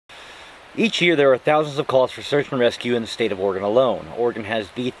Each year there are thousands of calls for search and rescue in the state of Oregon alone. Oregon has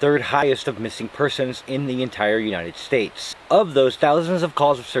the third highest of missing persons in the entire United States. Of those thousands of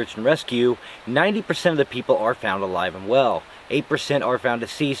calls of search and rescue, 90% of the people are found alive and well. 8% are found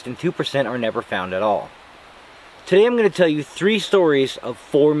deceased and 2% are never found at all. Today I'm going to tell you 3 stories of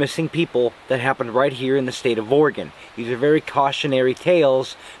 4 missing people that happened right here in the state of Oregon. These are very cautionary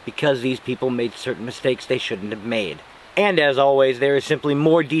tales because these people made certain mistakes they shouldn't have made. And as always, there is simply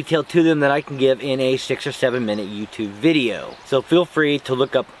more detail to them than I can give in a 6 or 7 minute YouTube video. So feel free to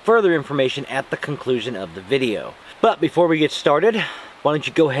look up further information at the conclusion of the video. But before we get started, why don't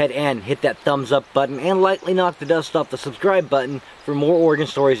you go ahead and hit that thumbs up button and lightly knock the dust off the subscribe button for more Oregon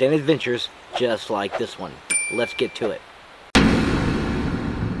stories and adventures just like this one. Let's get to it.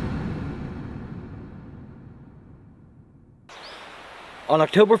 On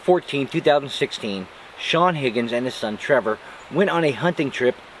October 14, 2016, Shawn Higgins and his son Trevor went on a hunting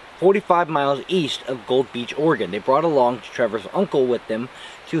trip 45 miles east of Gold Beach, Oregon. They brought along Trevor's uncle with them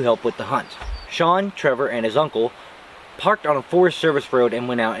to help with the hunt. Shawn, Trevor, and his uncle parked on a Forest Service road and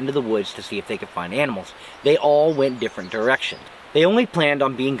went out into the woods to see if they could find animals. They all went different directions. They only planned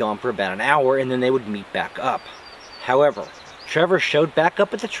on being gone for about an hour and then they would meet back up. However, Trevor showed back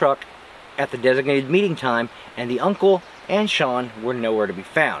up at the truck at the designated meeting time and the uncle and Shawn were nowhere to be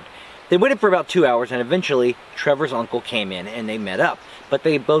found. They waited for about 2 hours and eventually Trevor's uncle came in and they met up, but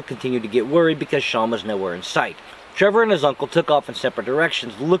they both continued to get worried because Shawn was nowhere in sight. Trevor and his uncle took off in separate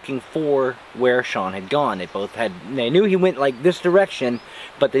directions looking for where Shawn had gone. They knew he went like this direction,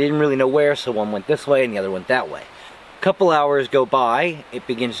 but they didn't really know where, so one went this way and the other went that way. A couple hours go by, it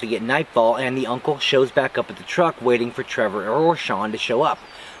begins to get nightfall, and the uncle shows back up at the truck waiting for Trevor or Shawn to show up,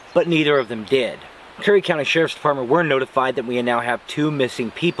 but neither of them did. Curry County Sheriff's Department were notified that we now have 2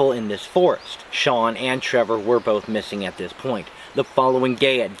 missing people in this forest. Shawn and Trevor were both missing at this point. The following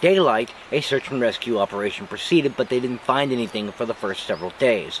day at daylight, a search and rescue operation proceeded, but they didn't find anything for the first several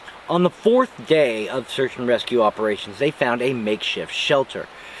days. On the 4th day of search and rescue operations, they found a makeshift shelter.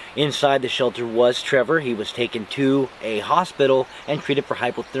 Inside the shelter was Trevor. He was taken to a hospital and treated for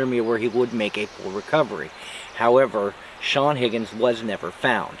hypothermia where he would make a full recovery. However, Shawn Higgins was never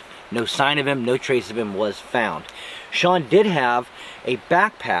found. No sign of him, no trace of him was found. Shawn did have a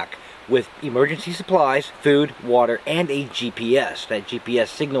backpack with emergency supplies, food, water, and a GPS. That GPS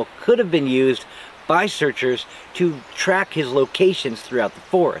signal could have been used by searchers to track his locations throughout the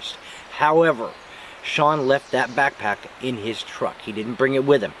forest. However, Shawn left that backpack in his truck. He didn't bring it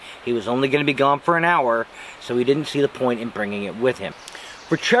with him. He was only going to be gone for an hour, so he didn't see the point in bringing it with him.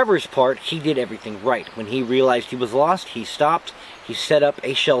 For Trevor's part, he did everything right. When he realized he was lost, he stopped, he set up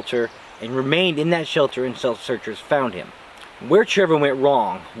a shelter, and remained in that shelter until searchers found him. Where Trevor went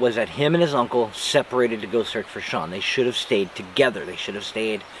wrong was that him and his uncle separated to go search for Shawn. They should have stayed together. They should have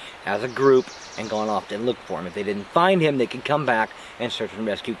stayed as a group and gone off and looked for him. If they didn't find him, they could come back and search and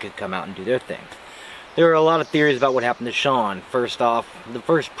rescue could come out and do their thing. There are a lot of theories about what happened to Shawn. First off, the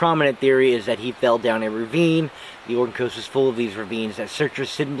first prominent theory is that he fell down a ravine. The Oregon coast is full of these ravines that searchers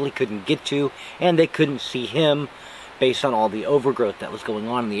simply couldn't get to, and they couldn't see him based on all the overgrowth that was going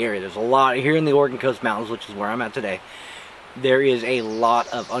on in the area. There's a lot here in the Oregon Coast Mountains, which is where I'm at today. There is a lot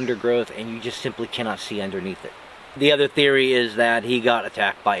of undergrowth, and you just simply cannot see underneath it. The other theory is that he got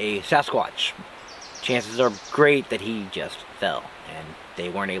attacked by a Sasquatch. Chances are great that he just fell, and they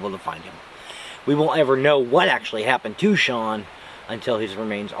weren't able to find him. We won't ever know what actually happened to Shawn until his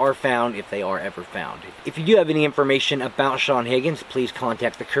remains are found, if they are ever found. If you do have any information about Shawn Higgins, please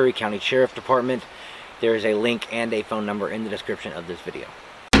contact the Curry County Sheriff's Department. There is a link and a phone number in the description of this video.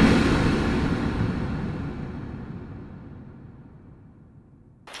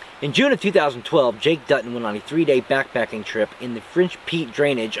 In June of 2012, Jake Dutton went on a 3-day backpacking trip in the French Peak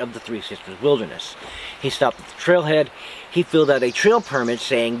drainage of the Three Sisters Wilderness. He stopped at the trailhead. He filled out a trail permit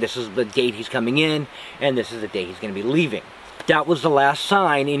saying this is the date he's coming in and this is the date he's going to be leaving. That was the last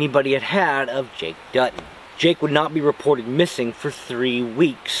sign anybody had had of Jake Dutton. Jake would not be reported missing for 3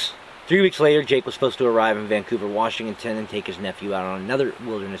 weeks. 3 weeks later, Jake was supposed to arrive in Vancouver, Washington and take his nephew out on another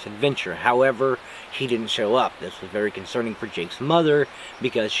wilderness adventure. However, he didn't show up. This was very concerning for Jake's mother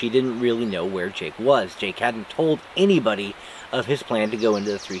because she didn't really know where Jake was. Jake hadn't told anybody of his plan to go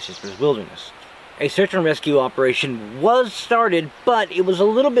into the Three Sisters Wilderness. A search and rescue operation was started, but it was a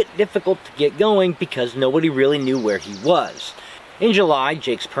little bit difficult to get going because nobody really knew where he was. In July,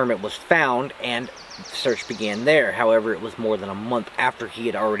 Jake's permit was found and the search began there. However, it was more than a month after he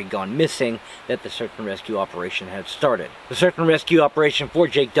had already gone missing that the search and rescue operation had started. The search and rescue operation for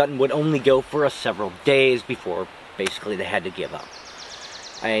Jake Dutton would only go for several days before basically they had to give up.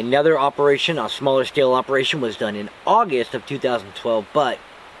 Another operation, a smaller scale operation, was done in August of 2012, but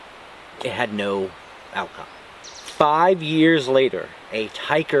it had no outcome. 5 years later, a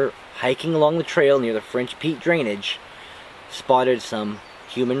hiker hiking along the trail near the French Peak drainage spotted some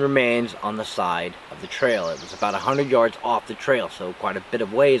human remains on the side of the trail. It was about 100 yards off the trail, so quite a bit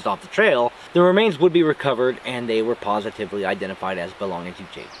of ways off the trail. The remains would be recovered, and they were positively identified as belonging to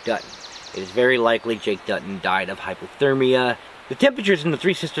Jake Dutton. It is very likely Jake Dutton died of hypothermia. The temperatures in the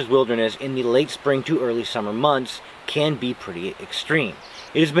Three Sisters Wilderness in the late spring to early summer months can be pretty extreme.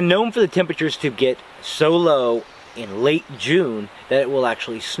 It has been known for the temperatures to get so low in late June that it will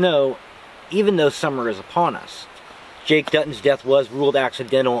actually snow even though summer is upon us. Jake Dutton's death was ruled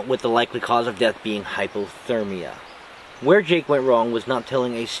accidental, with the likely cause of death being hypothermia. Where Jake went wrong was not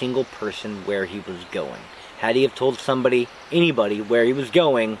telling a single person where he was going. Had he have told somebody, anybody, where he was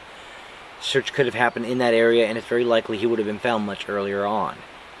going, search could have happened in that area, and it's very likely he would have been found much earlier on.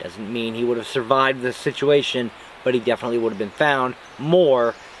 Doesn't mean he would have survived the situation, but he definitely would have been found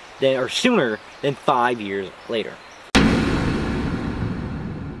sooner than 5 years later.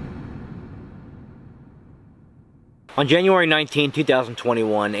 On January 19,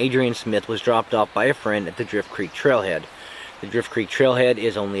 2021, Adrian Smith was dropped off by a friend at the Drift Creek Trailhead. The Drift Creek Trailhead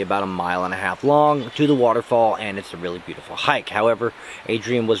is only about 1.5 miles long to the waterfall, and it's a really beautiful hike. However,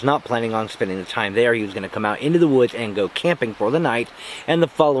 Adrian was not planning on spending the time there. He was going to come out into the woods and go camping for the night, and the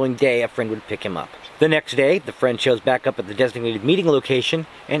following day a friend would pick him up. The next day, the friend shows back up at the designated meeting location,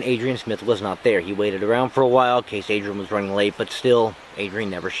 and Adrian Smith was not there. He waited around for a while in case Adrian was running late, but still, Adrian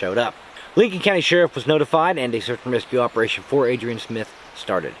never showed up. Lincoln County Sheriff was notified, and a search and rescue operation for Adrian Smith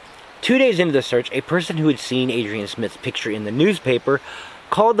started. 2 days into the search, a person who had seen Adrian Smith's picture in the newspaper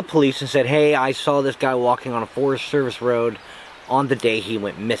called the police and said, "Hey, I saw this guy walking on a Forest Service road on the day he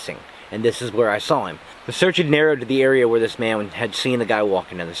went missing, and this is where I saw him." The search had narrowed to the area where this man had seen the guy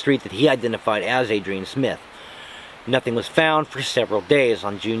walking down the street that he identified as Adrian Smith. Nothing was found for several days.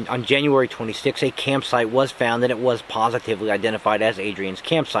 On January 26, a campsite was found, and it was positively identified as Adrian's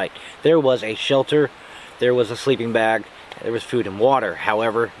campsite. There was a shelter, there was a sleeping bag, there was food and water.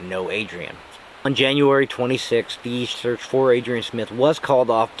 However, no Adrian. On January 26, the search for Adrian Smith was called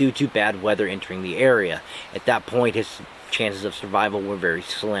off due to bad weather entering the area. At that point, his chances of survival were very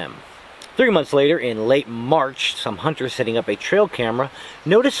slim. 3 months later, in late March, some hunters setting up a trail camera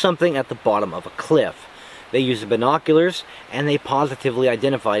noticed something at the bottom of a cliff. They used the binoculars, and they positively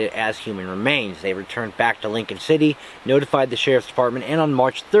identified it as human remains. They returned back to Lincoln City, notified the Sheriff's Department, and on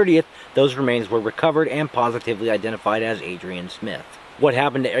March 30th, those remains were recovered and positively identified as Adrian Smith. What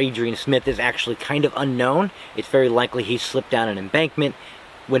happened to Adrian Smith is actually kind of unknown. It's very likely he slipped down an embankment,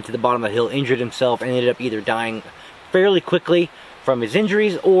 went to the bottom of the hill, injured himself, and ended up either dying fairly quickly from his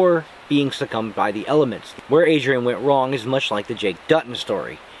injuries or being succumbed by the elements. Where Adrian went wrong is much like the Jake Dutton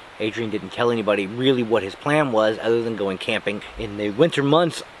story. Adrian didn't tell anybody really what his plan was other than going camping. In the winter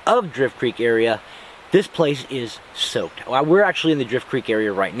months of Drift Creek area, this place is soaked. We're actually in the Drift Creek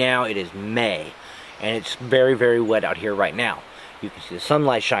area right now. It is May, and it's very, very wet out here right now. You can see the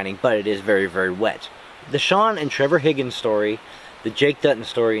sunlight shining, but it is very, very wet. The Shawn and Trevor Higgins story, the Jake Dutton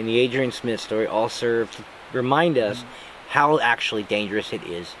story, and the Adrian Smith story all serve to remind us how actually dangerous it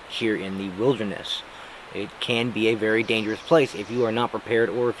is here in the wilderness. It can be a very dangerous place if you are not prepared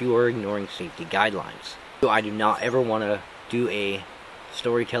or if you are ignoring safety guidelines. So I do not ever want to do a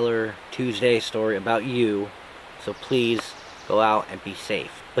Storyteller Tuesday story about you, so please go out and be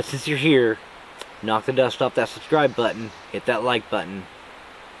safe. But since you're here, knock the dust off that subscribe button, hit that like button,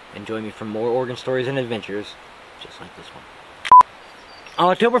 and join me for more Oregon stories and adventures just like this one.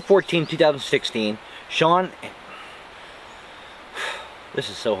 On October 14, 2016, Shawn... This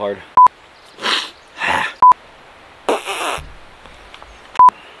is so hard.